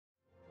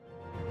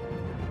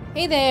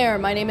Hey there,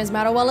 my name is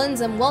Matt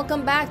Owellens and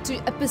welcome back to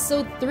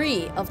episode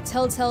 3 of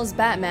Telltale's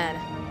Batman,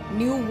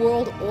 New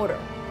World Order.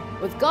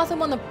 With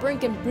Gotham on the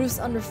brink and Bruce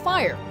under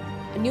fire,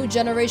 a new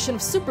generation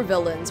of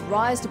supervillains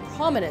rise to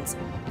prominence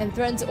and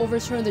threaten to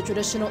overturn the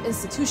traditional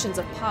institutions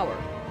of power.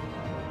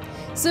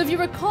 So if you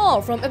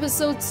recall from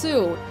episode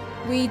 2,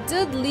 we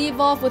did leave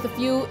off with a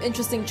few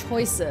interesting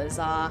choices.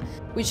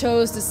 We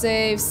chose to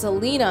save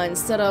Selina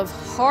instead of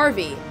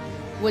Harvey,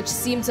 which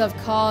seemed to have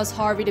caused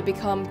Harvey to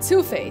become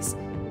Two-Face.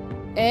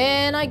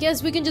 And I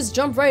guess we can just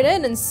jump right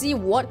in and see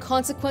what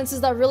consequences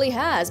that really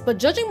has. But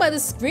judging by the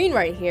screen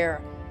right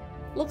here,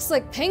 looks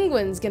like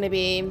Penguin's gonna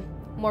be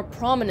more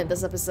prominent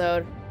this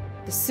episode.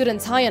 The suit and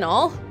tie and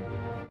all.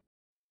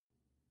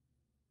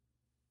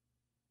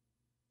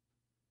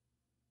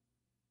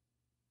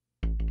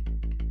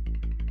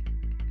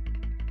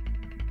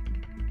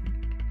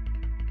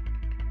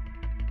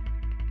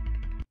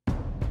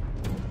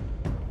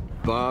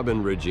 Bob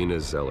and Regina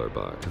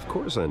Zellerbach. Of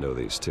course I know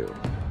these two.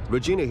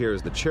 Regina here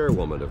is the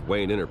chairwoman of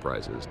Wayne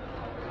Enterprises.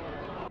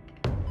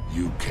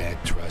 You can't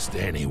trust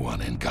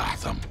anyone in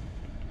Gotham.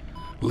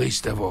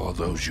 Least of all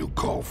those you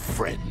call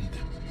friend.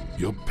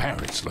 Your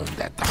parents learned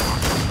that the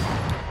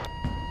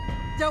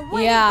hard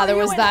way. Yeah, there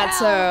was that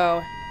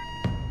too.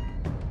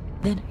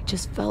 Then I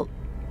just felt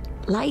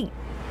light.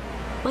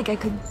 Like I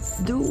could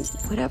do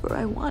whatever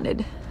I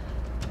wanted.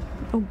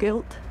 No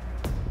guilt,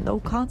 no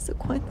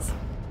consequence.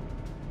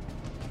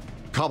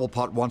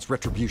 Cobblepot wants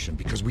retribution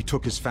because we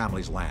took his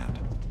family's land.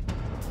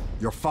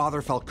 Your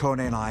father,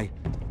 Falcone, and I,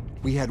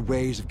 we had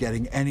ways of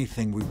getting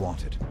anything we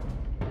wanted.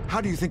 How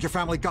do you think your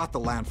family got the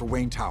land for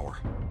Wayne Tower?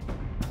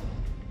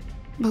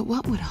 But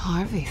what would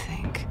Harvey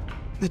think?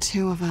 The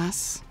two of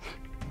us,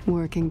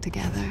 working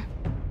together.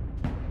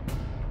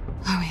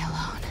 Are we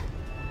alone?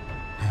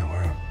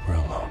 Yeah, we're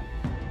alone.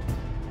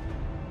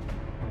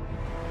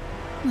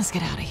 Let's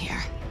get out of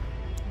here.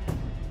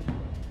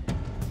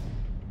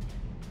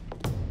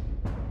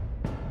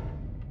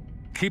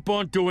 Keep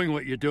on doing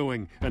what you're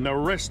doing, and the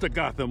rest of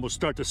Gotham will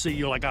start to see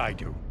you like I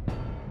do.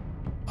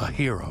 A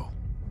hero.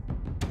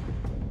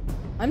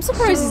 I'm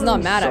surprised he's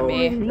not mad at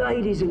Sorry, me.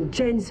 ladies and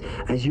gents,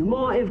 as you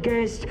might have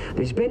guessed,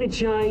 there's been a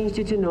change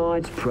to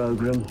tonight's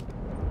program.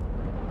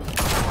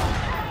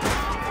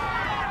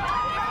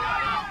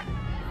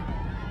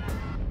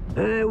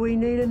 We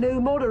need a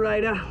new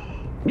moderator.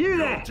 You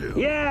there?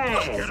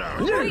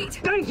 Yes!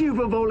 Thank you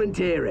for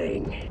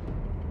volunteering.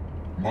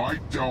 My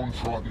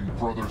downtrodden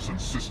brothers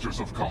and sisters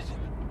of Gotham,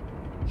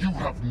 you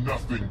have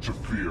nothing to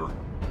fear.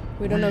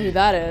 We don't know who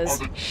that is. Are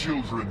the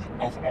Children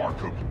of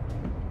Arkham.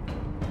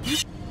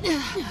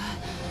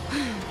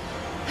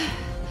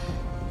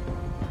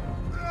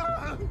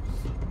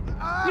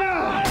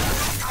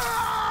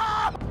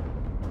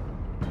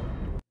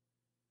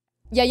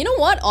 Yeah, you know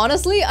what?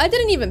 Honestly, I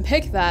didn't even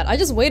pick that. I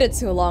just waited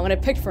too long and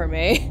it picked for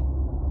me.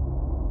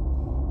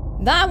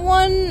 That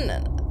one,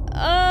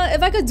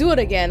 if I could do it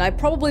again, I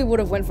probably would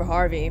have went for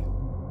Harvey.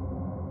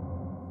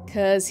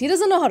 'Cause he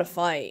doesn't know how to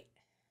fight.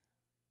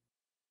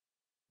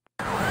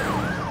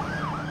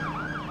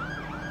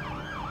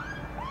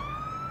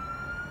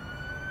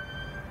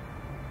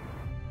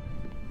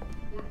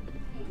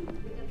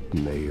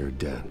 Mayor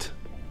Dent.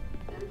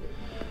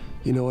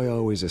 You know, I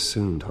always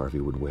assumed Harvey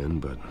would win,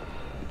 but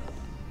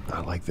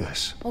not like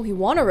this. Oh, he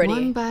won already.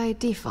 Won by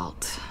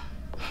default.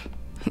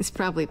 He's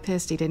probably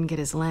pissed he didn't get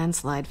his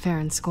landslide fair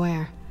and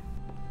square.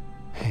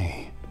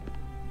 Hey,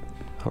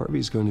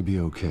 Harvey's going to be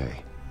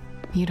okay.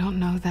 You don't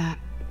know that.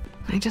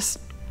 I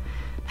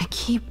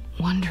keep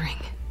wondering.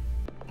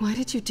 Why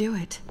did you do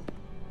it?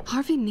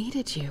 Harvey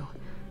needed you.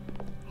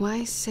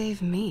 Why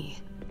save me?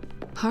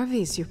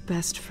 Harvey's your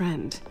best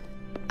friend.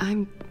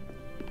 I'm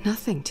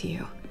nothing to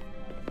you.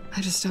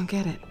 I just don't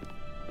get it.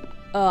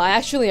 I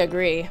actually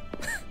agree.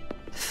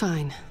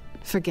 Fine.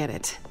 Forget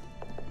it.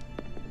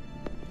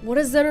 What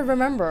is there to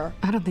remember?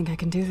 I don't think I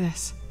can do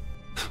this.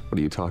 What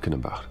are you talking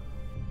about?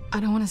 I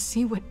don't want to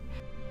see what...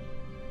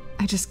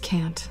 I just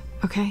can't,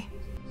 okay?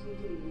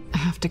 I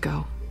have to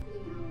go.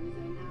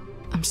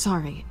 I'm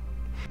sorry.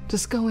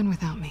 Just go in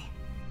without me.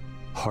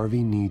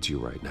 Harvey needs you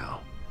right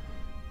now.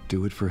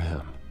 Do it for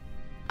him.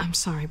 I'm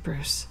sorry,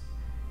 Bruce.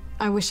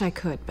 I wish I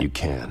could, but... You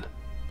can.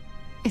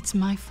 It's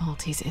my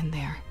fault he's in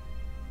there.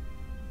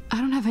 I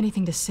don't have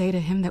anything to say to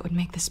him that would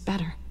make this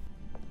better.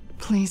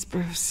 Please,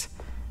 Bruce.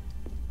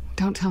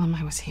 Don't tell him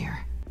I was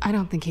here. I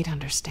don't think he'd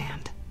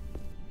understand.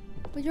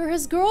 But you're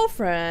his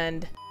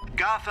girlfriend.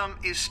 Gotham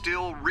is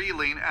still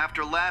reeling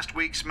after last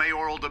week's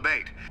mayoral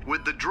debate.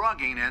 With the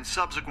drugging and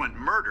subsequent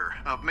murder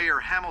of Mayor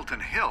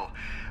Hamilton Hill,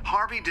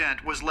 Harvey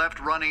Dent was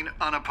left running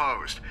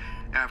unopposed.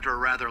 After a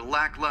rather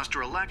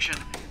lackluster election,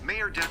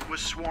 Mayor Dent was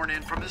sworn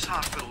in from his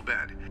hospital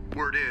bed.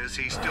 Word is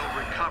he's still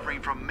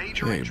recovering from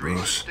major injuries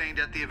sustained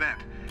at the event.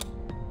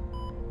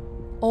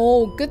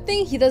 Oh, good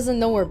thing he doesn't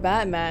know we're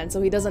Batman,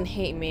 so he doesn't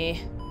hate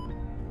me.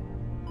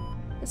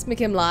 Let's make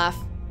him laugh.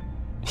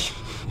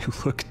 You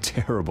look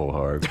terrible,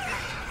 Harv.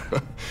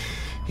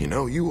 You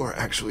know, you are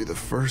actually the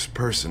first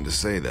person to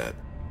say that.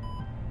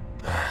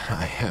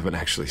 I haven't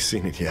actually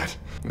seen it yet.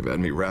 You've had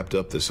me wrapped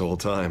up this whole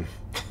time.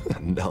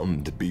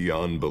 numbed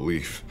beyond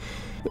belief.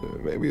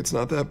 Maybe it's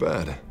not that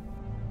bad.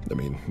 I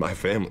mean, my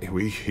family,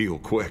 we heal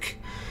quick.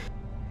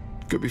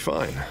 Could be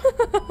fine.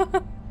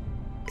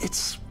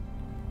 It's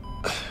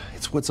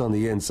what's on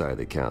the inside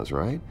that counts,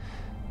 right?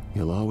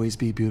 You'll always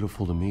be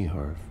beautiful to me,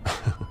 Harv.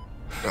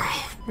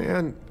 Oh,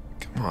 man,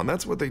 come on,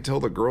 that's what they tell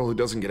the girl who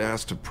doesn't get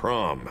asked to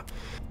prom.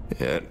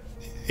 Yeah,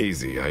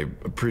 easy. I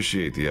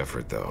appreciate the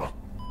effort, though.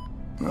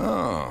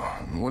 Oh,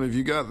 what have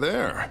you got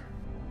there?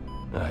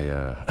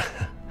 I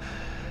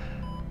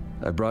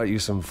brought you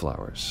some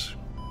flowers,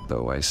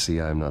 though I see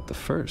I'm not the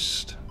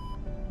first.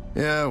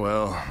 Yeah,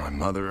 well, my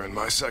mother and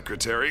my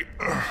secretary.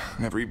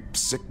 Every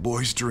sick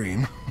boy's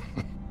dream.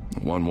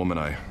 One woman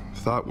I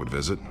thought would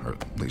visit, or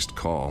at least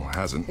call,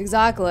 hasn't.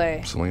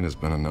 Exactly. Selina's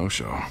been a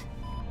no-show.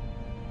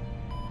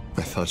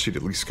 I thought she'd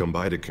at least come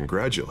by to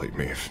congratulate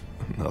me, if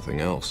nothing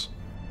else.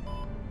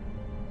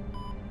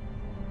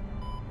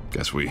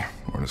 Guess we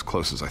weren't as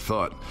close as I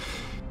thought.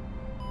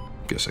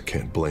 Guess I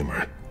can't blame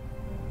her.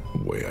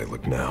 The way I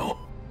look now.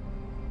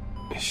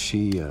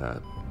 She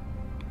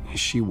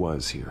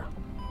was here.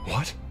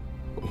 What?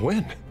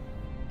 When?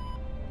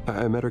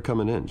 I met her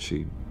coming in.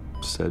 She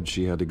said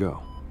she had to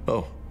go.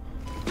 Oh.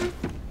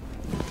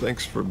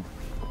 Thanks for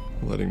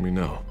letting me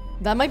know.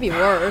 That might be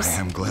worse.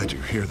 I am glad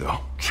you're here, though.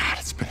 God,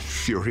 it's been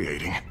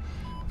infuriating.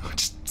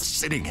 Just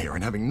sitting here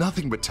and having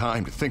nothing but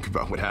time to think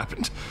about what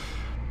happened.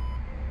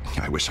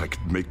 I wish I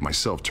could make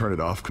myself turn it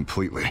off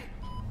completely.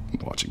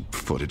 Watching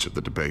footage of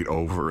the debate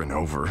over and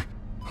over.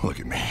 Look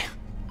at me,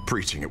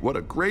 preaching it. What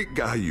a great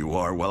guy you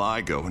are, while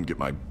I go and get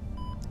my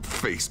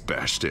face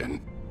bashed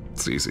in.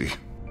 It's easy.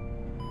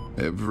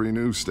 Every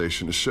news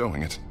station is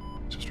showing it.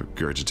 Just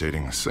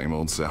regurgitating the same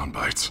old sound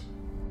bites.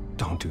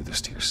 Don't do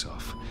this to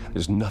yourself.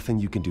 There's nothing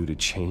you can do to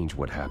change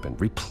what happened.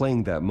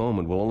 Replaying that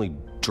moment will only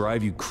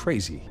drive you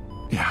crazy.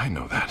 Yeah, I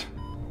know that.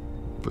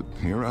 But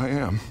here I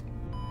am.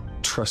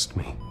 Trust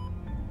me.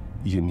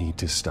 You need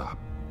to stop.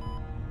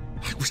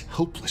 I was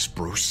helpless,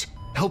 Bruce.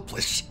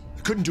 Helpless.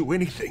 I couldn't do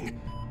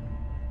anything.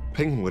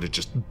 Penguin would have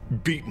just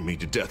beaten me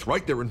to death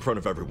right there in front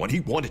of everyone.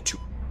 He wanted to.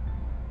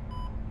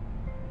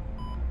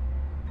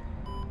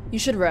 You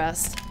should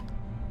rest.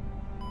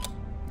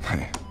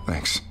 Hey,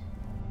 thanks.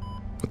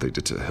 What they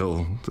did to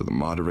Hill, to the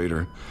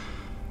moderator,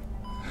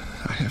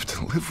 I have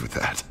to live with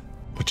that.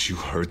 But you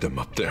heard them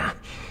up there.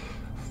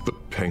 The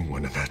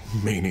Penguin and that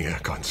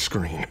maniac on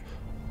screen.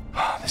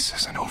 This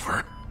isn't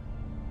over.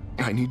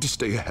 I need to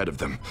stay ahead of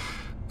them.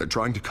 They're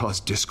trying to cause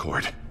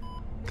discord.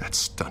 That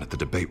stunt at the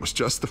debate was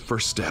just the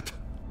first step.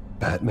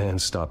 Batman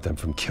stopped them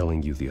from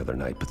killing you the other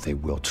night, but they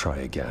will try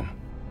again.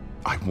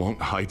 I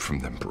won't hide from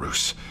them,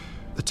 Bruce.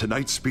 The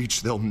Tonight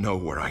speech, they'll know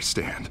where I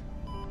stand.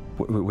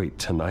 Wait,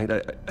 tonight?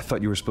 I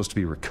thought you were supposed to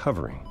be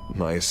recovering.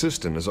 My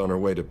assistant is on her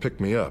way to pick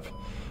me up.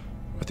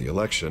 At the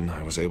election,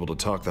 I was able to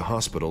talk the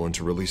hospital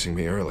into releasing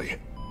me early.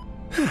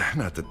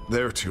 Not that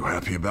they're too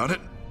happy about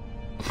it.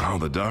 All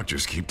the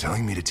doctors keep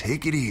telling me to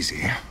take it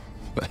easy.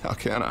 But how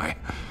can I?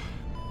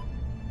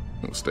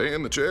 Well, stay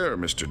in the chair,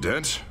 Mr.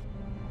 Dent.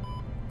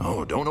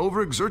 Oh, don't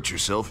overexert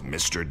yourself,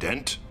 Mr.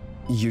 Dent.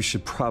 You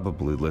should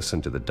probably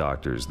listen to the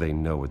doctors. They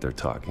know what they're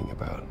talking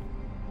about.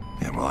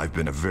 Yeah, well, I've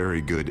been a very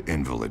good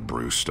invalid,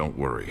 Bruce. Don't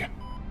worry.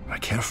 I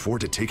can't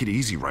afford to take it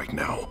easy right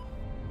now.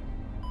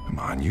 Come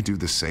on, you do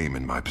the same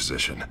in my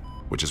position.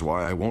 Which is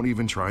why I won't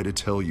even try to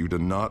tell you to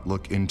not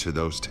look into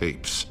those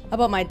tapes. How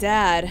about my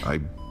dad?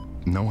 I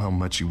know how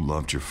much you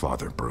loved your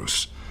father,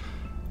 Bruce.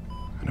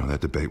 I know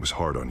that debate was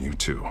hard on you,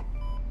 too.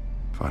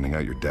 Finding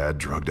out your dad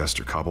drugged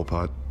Esther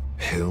Cobblepot,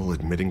 Hill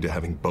admitting to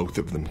having both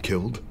of them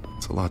killed.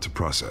 It's a lot to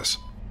process.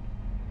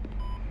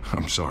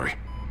 I'm sorry.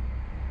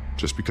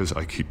 Just because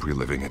I keep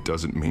reliving it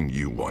doesn't mean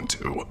you want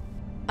to.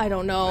 I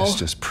don't know. This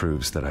just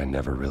proves that I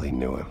never really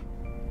knew him.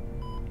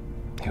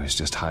 He was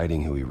just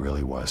hiding who he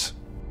really was.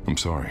 I'm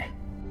sorry.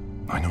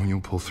 I know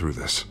you'll pull through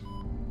this.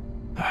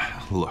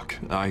 Look,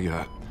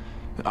 I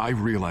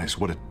realize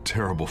what a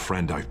terrible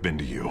friend I've been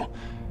to you.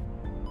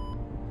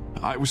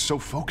 I was so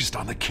focused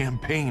on the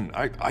campaign.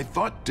 I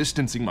thought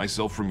distancing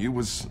myself from you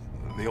was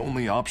the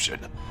only option.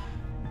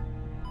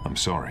 I'm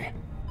sorry.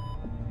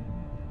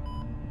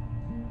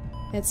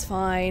 It's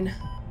fine.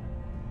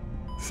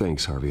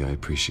 Thanks, Harvey. I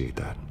appreciate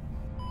that.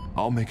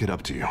 I'll make it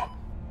up to you.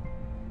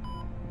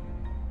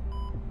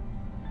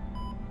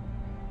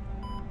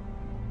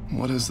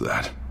 What is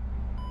that?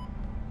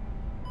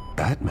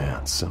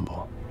 Batman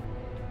symbol.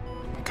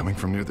 Coming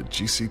from near the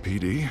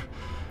GCPD?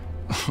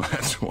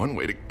 That's one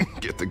way to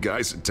get the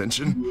guy's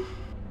attention.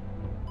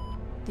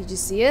 Did you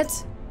see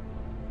it?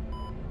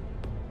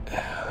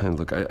 And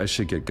look, I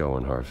should get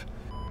going, Harv.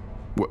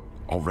 What,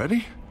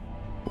 already?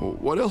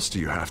 What else do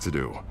you have to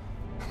do?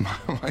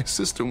 My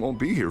assistant won't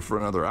be here for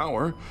another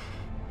hour.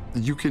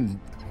 You can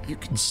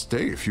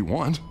stay if you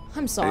want.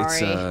 I'm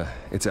sorry.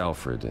 It's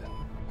Alfred.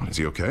 What, is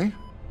he okay?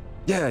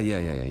 Yeah.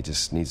 He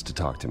just needs to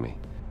talk to me.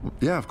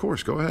 Yeah, of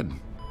course. Go ahead.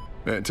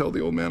 Tell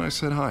the old man I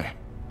said hi.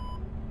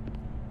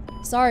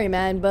 Sorry,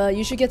 man, but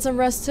you should get some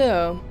rest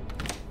too.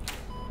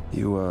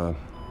 You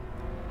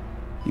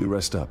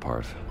rest up,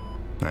 Harv.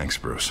 Thanks,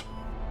 Bruce.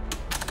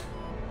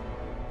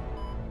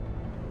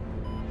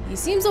 He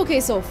seems okay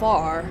so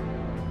far.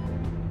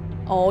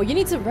 Oh, you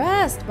need to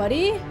rest,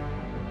 buddy.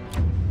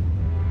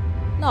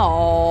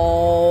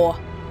 No.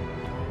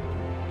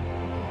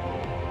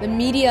 The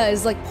media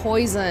is like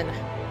poison.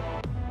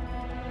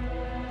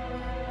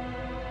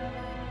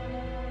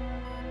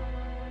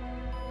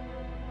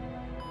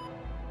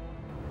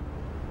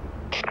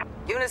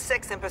 Unit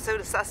 6 in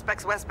pursuit of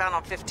suspects westbound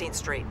on 15th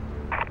Street.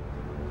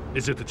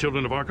 Is it the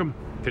Children of Arkham?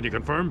 Can you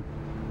confirm?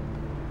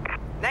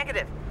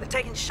 Negative. They're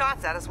taking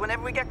shots at us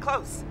whenever we get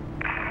close.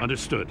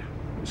 Understood.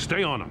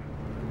 Stay on them.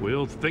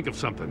 We'll think of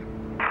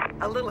something.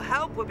 A little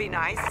help would be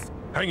nice.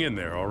 Hang in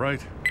there, all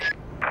right?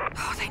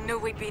 Oh, they knew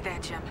we'd be there,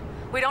 Jim.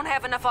 We don't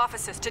have enough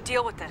officers to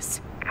deal with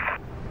this.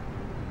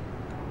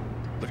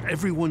 Look,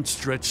 everyone's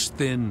stretched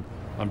thin.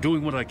 I'm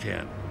doing what I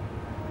can.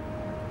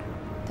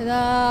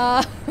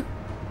 Ta-da!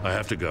 I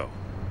have to go.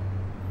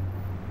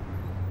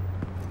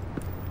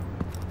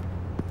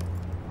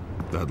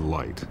 That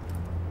light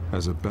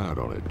has a bat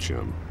on it,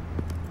 Jim.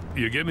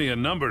 You give me a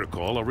number to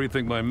call, I'll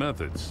rethink my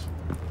methods.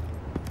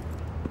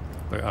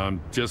 I'm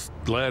just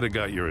glad it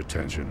got your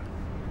attention.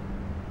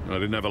 I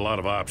didn't have a lot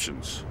of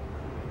options.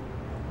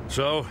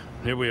 So,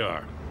 here we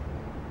are.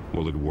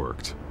 Well, it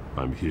worked.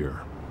 I'm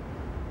here.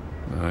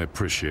 I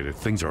appreciate it.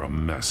 Things are a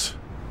mess.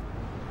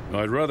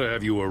 I'd rather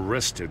have you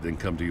arrested than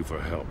come to you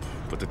for help.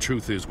 But the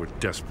truth is, we're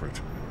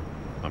desperate.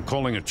 I'm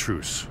calling a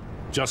truce.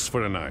 Just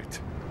for tonight.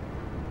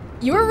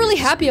 You were really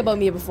happy about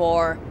me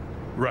before.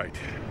 Right.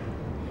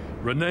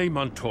 Renee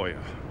Montoya,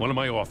 one of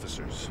my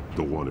officers.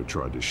 The one who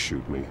tried to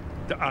shoot me.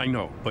 I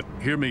know, but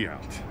hear me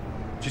out.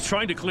 She's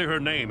trying to clear her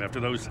name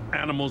after those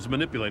animals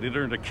manipulated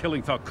her into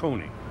killing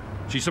Falcone.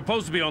 She's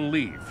supposed to be on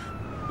leave,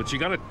 but she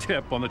got a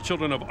tip on the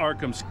Children of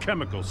Arkham's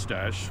chemical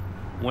stash,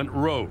 went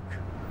rogue.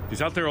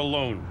 She's out there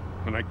alone,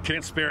 and I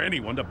can't spare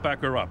anyone to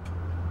back her up.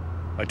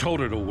 I told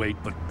her to wait,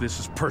 but this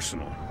is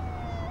personal.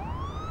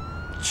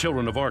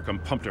 Children of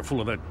Arkham pumped her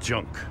full of that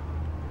junk.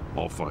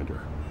 I'll find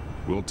her.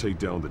 We'll take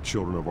down the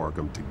Children of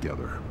Arkham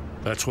together.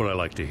 That's what I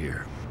like to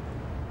hear.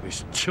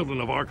 These Children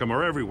of Arkham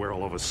are everywhere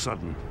all of a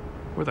sudden.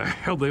 Where the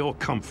hell they all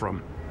come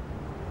from?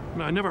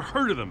 I never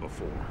heard of them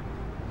before.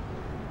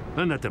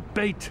 Then that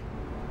debate.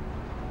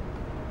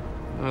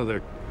 Oh,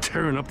 they're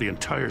tearing up the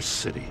entire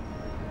city.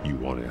 You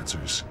want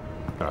answers?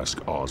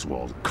 Ask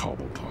Oswald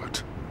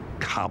Cobblepot.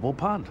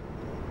 Cobblepot?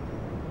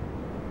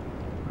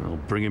 I'll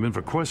bring him in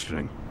for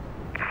questioning.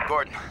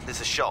 Gordon, this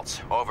is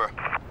Schultz. Over.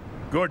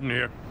 Gordon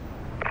here.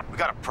 We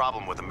got a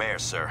problem with the mayor,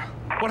 sir.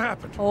 What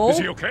happened? Oh? Is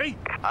he okay?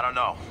 I don't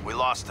know. We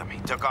lost him. He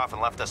took off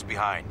and left us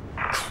behind.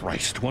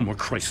 Christ, one more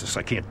crisis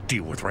I can't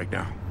deal with right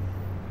now.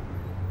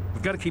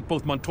 We've got to keep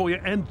both Montoya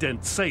and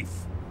Dent safe.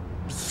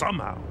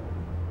 Somehow.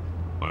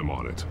 I'm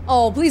on it.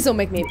 Oh, please don't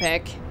make me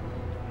pick.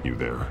 You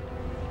there?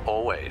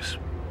 Always.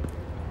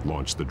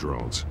 Launch the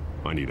drones.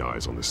 I need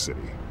eyes on the city.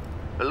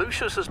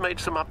 Lucius has made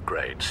some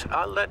upgrades.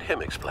 I'll let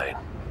him explain.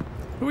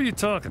 Who are you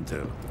talking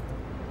to?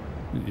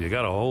 You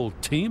got a whole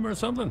team or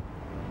something?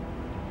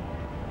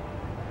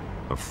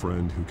 A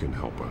friend who can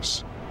help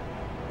us.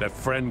 That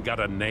friend got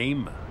a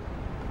name?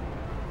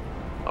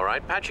 All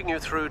right, patching you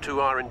through to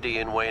R&D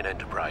in Wayne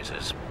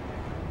Enterprises.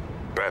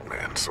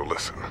 Batman, so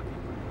listen.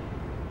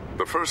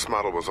 The first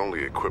model was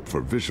only equipped for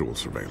visual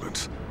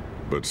surveillance,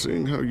 but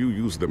seeing how you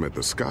use them at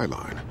the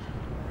Skyline,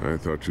 I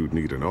thought you'd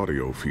need an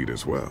audio feed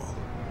as well.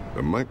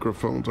 The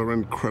microphones are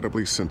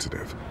incredibly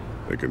sensitive.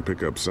 They can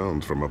pick up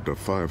sounds from up to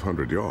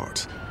 500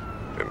 yards.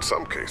 In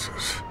some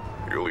cases,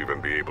 you'll even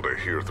be able to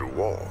hear through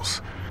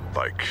walls,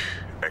 like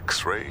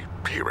X-ray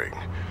peering.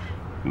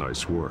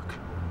 Nice work.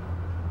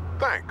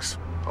 Thanks.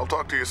 I'll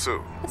talk to you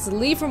soon. That's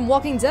Lee from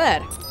Walking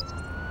Dead.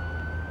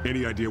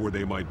 Any idea where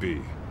they might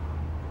be?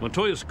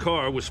 Montoya's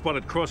car was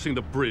spotted crossing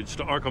the bridge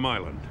to Arkham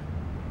Island.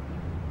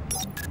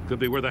 Could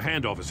be where the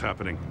handoff is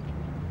happening.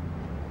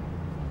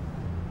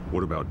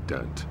 What about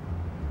Dent?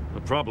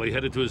 They're probably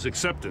headed to his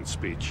acceptance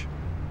speech.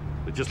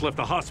 They just left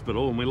the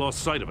hospital and we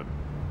lost sight of him.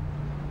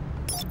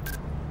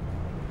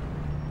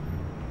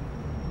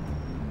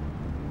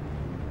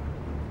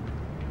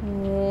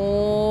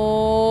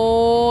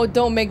 Oh,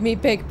 don't make me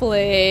pick,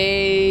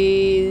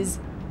 please.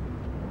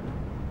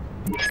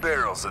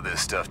 Barrels of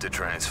this stuff to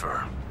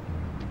transfer.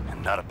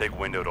 And not a big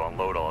window to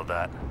unload all of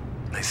that.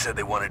 They said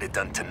they wanted it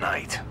done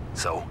tonight,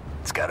 so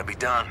it's gotta be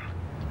done.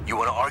 You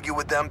wanna argue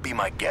with them? Be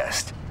my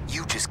guest.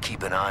 You just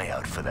keep an eye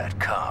out for that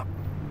cop.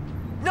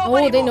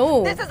 Nobody they move.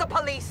 know. This is the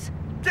police.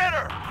 Get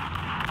her!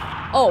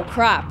 Oh,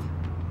 crap.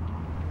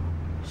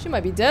 She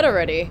might be dead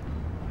already.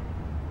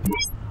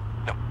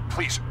 No,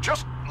 please,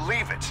 just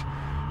leave it.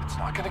 It's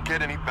not gonna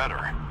get any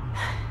better.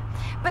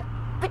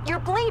 But you're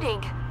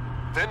bleeding.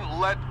 Then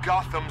let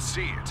Gotham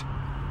see it.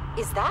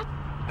 Is that?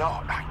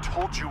 No, I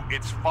told you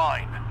it's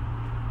fine.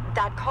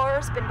 That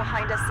car's been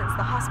behind us since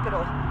the hospital.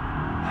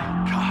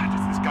 God,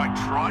 is this guy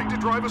trying to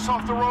drive us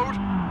off the road?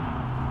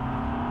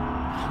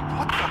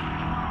 What the?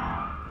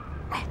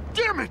 Oh,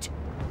 damn it!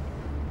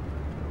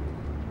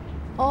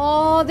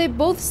 Oh, they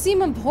both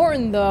seem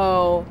important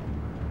though.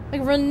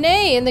 Like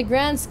Renee in the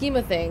grand scheme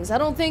of things. I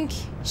don't think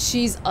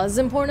she's as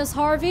important as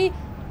Harvey,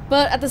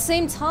 But at the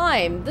same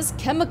time, this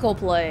chemical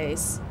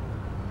place.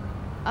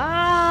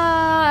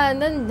 Ah,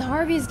 and then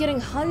Harvey's getting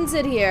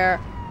hunted here.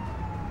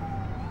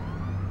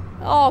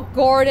 Oh,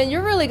 Gordon, you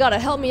really gotta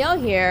help me out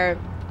here.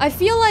 I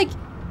feel like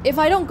if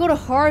I don't go to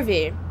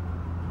Harvey,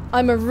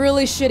 I'm a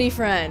really shitty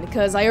friend,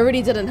 because I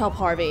already didn't help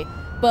Harvey.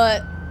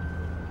 But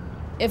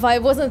if I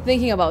wasn't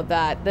thinking about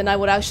that, then I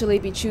would actually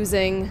be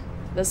choosing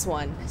this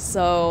one.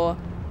 So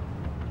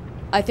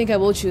I think I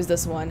will choose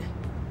this one.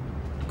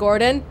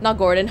 Gordon, not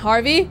Gordon,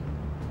 Harvey,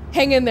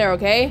 hang in there,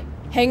 okay?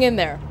 Hang in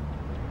there.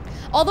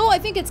 Although I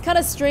think it's kind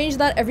of strange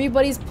that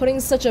everybody's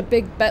putting such a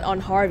big bet on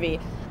Harvey.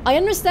 I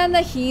understand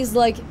that he's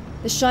like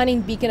the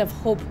shining beacon of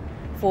hope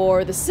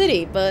for the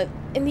city, but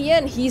in the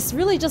end, he's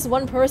really just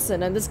one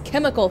person, and this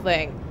chemical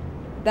thing,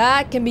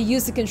 that can be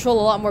used to control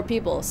a lot more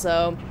people,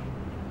 so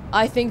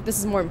I think this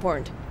is more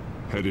important.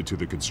 Headed to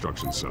the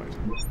construction site.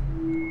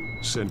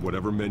 Send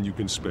whatever men you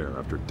can spare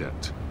after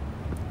Dent.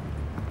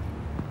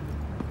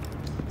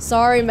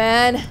 Sorry,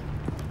 man.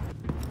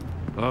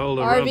 I'll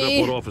round up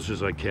what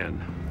officers I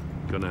can.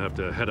 Gonna have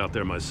to head out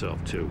there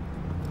myself, too.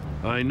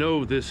 I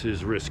know this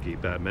is risky,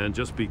 Batman.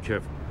 Just be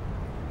careful.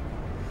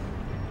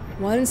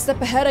 One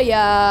step ahead of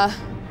ya.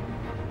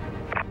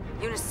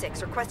 Unit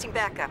 6, requesting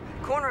backup.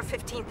 Corner of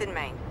 15th and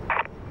Main.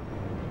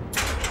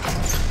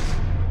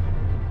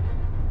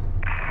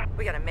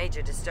 We got a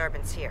major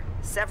disturbance here.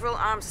 Several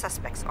armed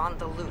suspects on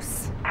the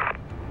loose.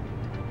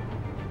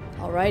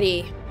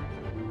 Alrighty.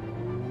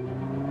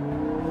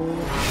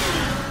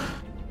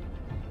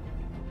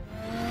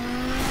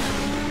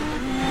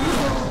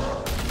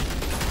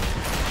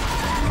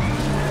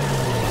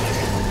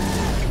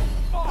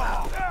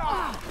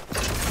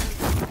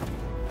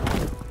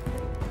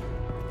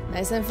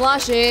 Nice and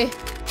flashy.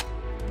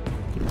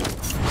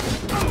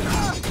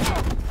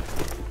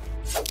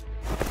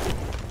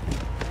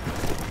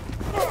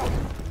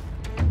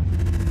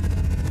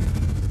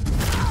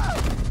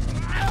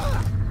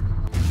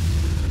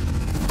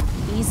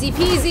 Easy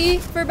peasy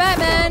for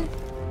Batman.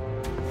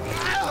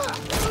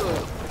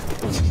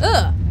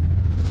 Ugh.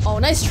 Oh,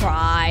 nice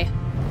try.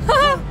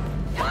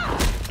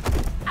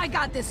 I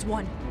got this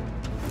one.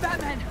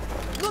 Batman,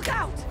 look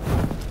out!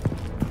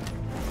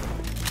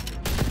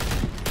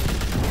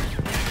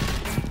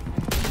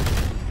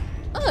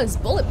 Oh, it's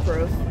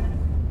bulletproof.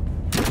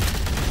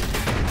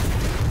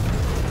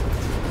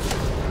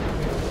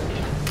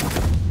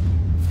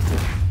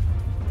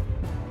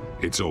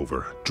 It's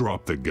over.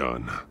 Drop the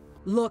gun.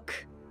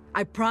 Look,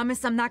 I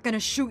promise I'm not gonna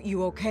shoot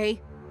you, okay?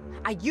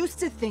 I used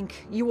to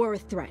think you were a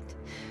threat,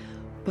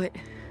 but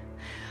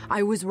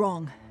I was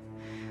wrong.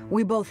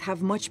 We both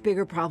have much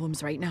bigger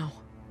problems right now.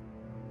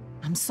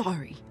 I'm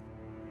sorry.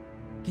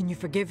 Can you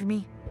forgive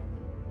me?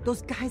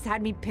 Those guys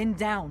had me pinned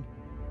down.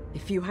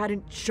 If you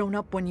hadn't shown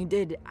up when you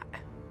did,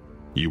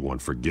 You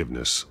want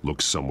forgiveness?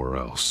 Look somewhere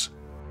else.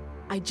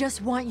 I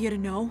just want you to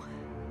know,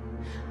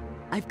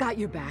 I've got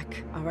your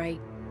back, all right?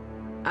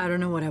 I don't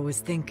know what I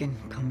was thinking,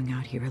 coming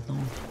out here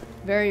alone.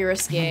 Very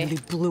risky. I really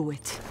blew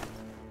it.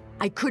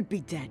 I could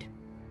be dead.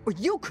 Or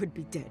you could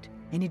be dead,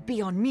 and it'd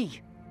be on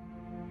me.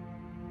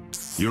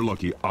 You're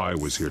lucky I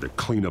was here to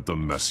clean up the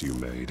mess you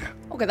made.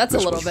 Okay, that's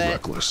This a little was bit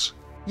reckless.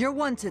 You're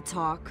one to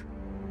talk.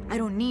 I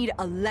don't need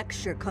a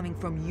lecture coming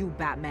from you,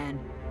 Batman.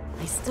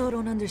 I still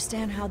don't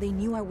understand how they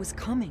knew I was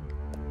coming.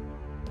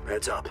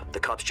 Heads up. The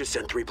cops just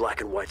sent 3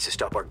 black and whites to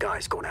stop our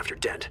guys going after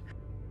Dent.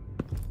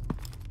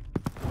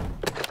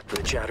 For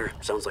the chatter,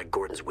 sounds like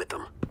Gordon's with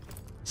them.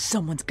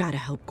 Someone's gotta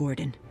help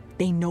Gordon.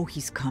 They know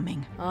he's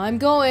coming. I'm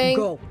going.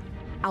 Go.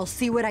 I'll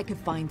see what I can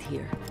find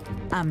here.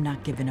 I'm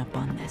not giving up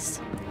on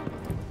this.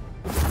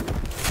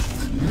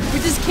 We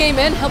just came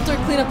in, helped her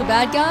clean up the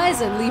bad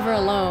guys, and leave her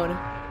alone.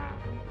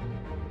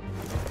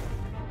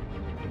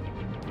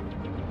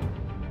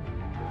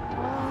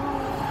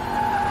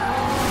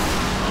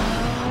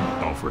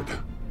 Alfred.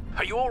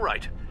 Are you all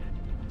right?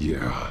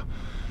 Yeah,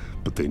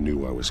 but they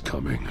knew I was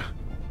coming.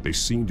 They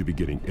seem to be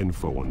getting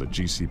info on the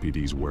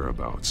GCPD's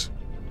whereabouts.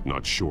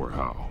 Not sure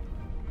how.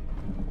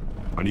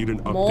 I need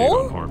an update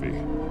on Harvey.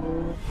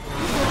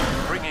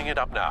 Bringing it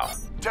up now.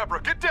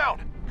 Deborah, get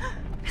down!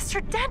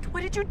 Mr. Dent,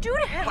 what did you do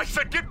to him? I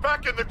said get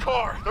back in the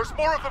car! There's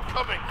more of them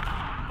coming!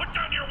 Put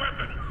down your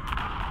weapon!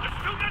 There's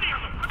too many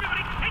of them!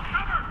 Everybody take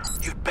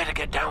cover! You'd better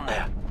get down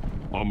there.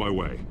 On my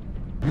way.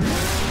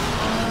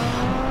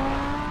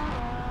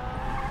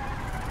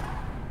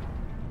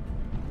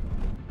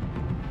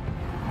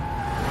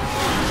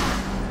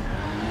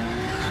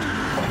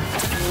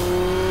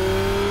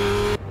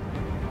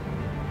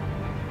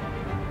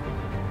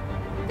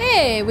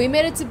 Hey, we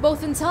made it to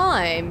both in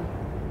time.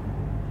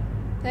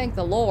 Thank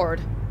the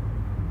Lord.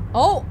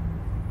 Oh!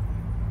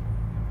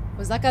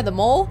 Was that guy the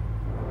mole?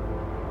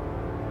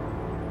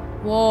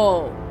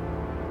 Whoa.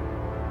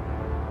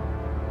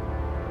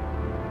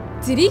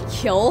 Did he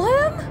kill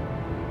him?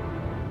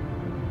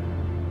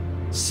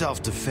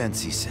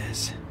 Self-defense, he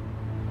says.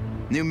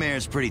 New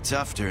mayor's pretty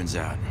tough, turns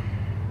out.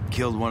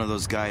 Killed one of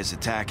those guys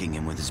attacking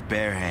him with his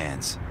bare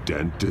hands.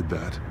 Dent did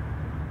that?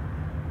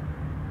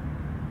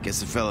 Guess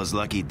the fella's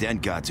lucky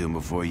Dent got to him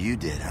before you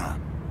did, huh?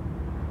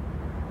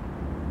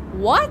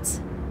 What?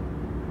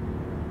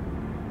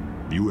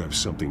 You have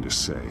something to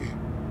say,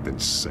 then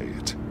say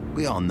it.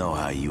 We all know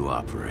how you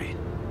operate.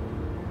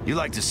 You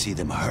like to see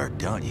them hurt,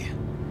 don't you?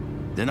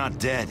 They're not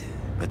dead,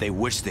 but they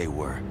wish they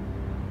were.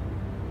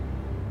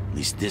 At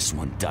least this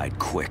one died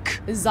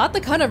quick. Is that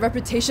the kind of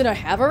reputation I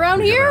have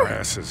around here? Our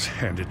asses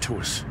handed to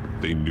us.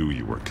 They knew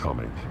you were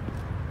coming.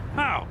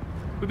 How?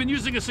 We've been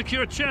using a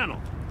secure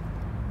channel.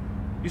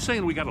 You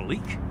saying we got a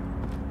leak?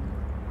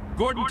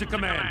 Gordon to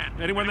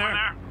command. Anyone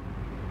there?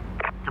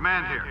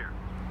 Command here.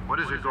 What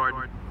is it,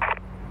 Gordon?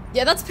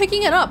 Yeah, that's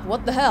picking it up.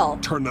 What the hell?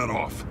 Turn that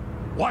off.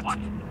 What?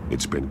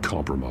 It's been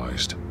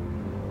compromised.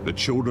 The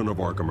Children of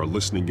Arkham are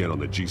listening in on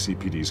the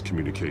GCPD's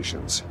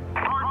communications.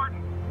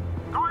 Gordon!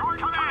 Gordon,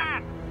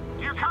 command!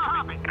 Do you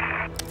copy?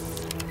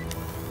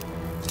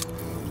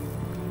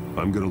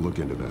 I'm gonna look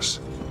into this.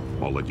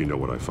 I'll let you know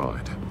what I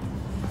find.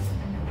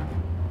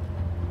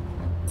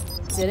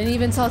 Didn't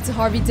even talk to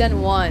Harvey Dent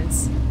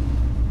once.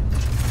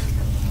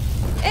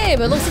 Hey,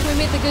 but it looks like we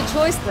made the good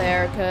choice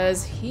there,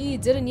 because he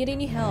didn't need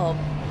any help.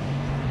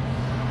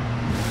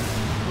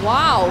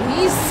 Wow,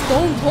 he's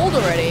stone cold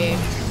already.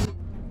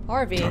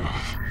 Harvey.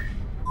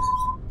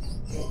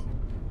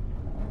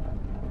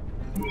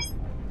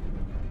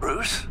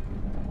 Bruce?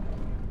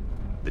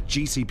 The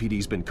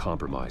GCPD's been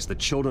compromised. The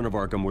Children of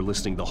Arkham were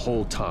listening the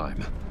whole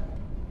time.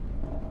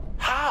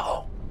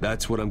 How?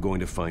 That's what I'm going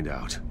to find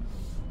out.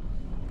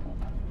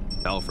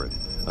 Alfred,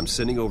 I'm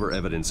sending over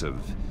evidence of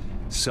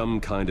some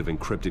kind of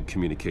encrypted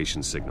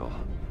communication signal.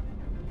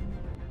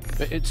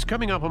 It's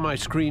coming up on my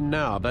screen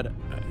now, but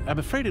I'm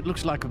afraid it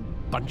looks like a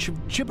bunch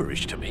of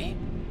gibberish to me.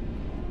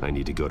 I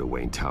need to go to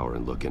Wayne Tower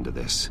and look into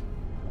this.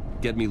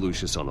 Get me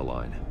Lucius on the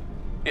line.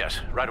 Yes,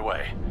 right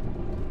away.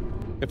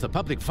 If the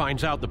public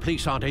finds out the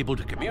police aren't able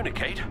to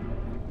communicate...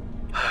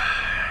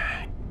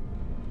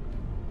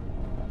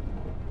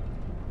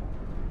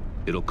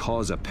 It'll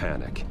cause a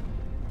panic.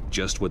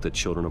 Just what the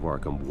Children of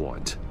Arkham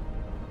want.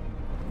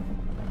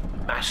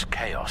 Mass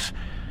chaos.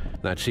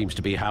 That seems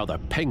to be how the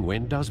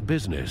Penguin does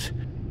business.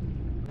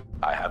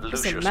 I have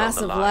Lucius on the line now. There's a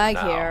massive lag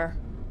here.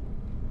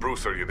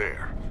 Bruce, are you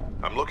there?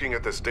 I'm looking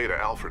at this data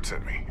Alfred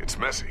sent me. It's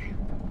messy.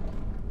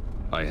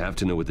 I have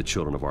to know what the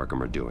Children of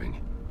Arkham are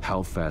doing.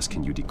 How fast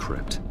can you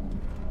decrypt?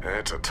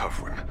 It's a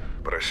tough one,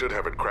 but I should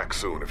have it cracked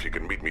soon if you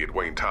can meet me at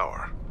Wayne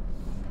Tower.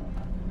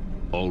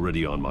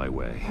 Already on my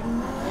way.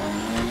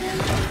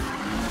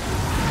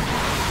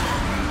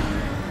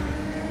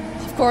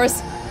 Of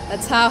course,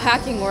 that's how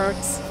hacking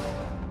works.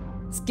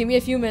 Just give me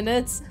a few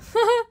minutes.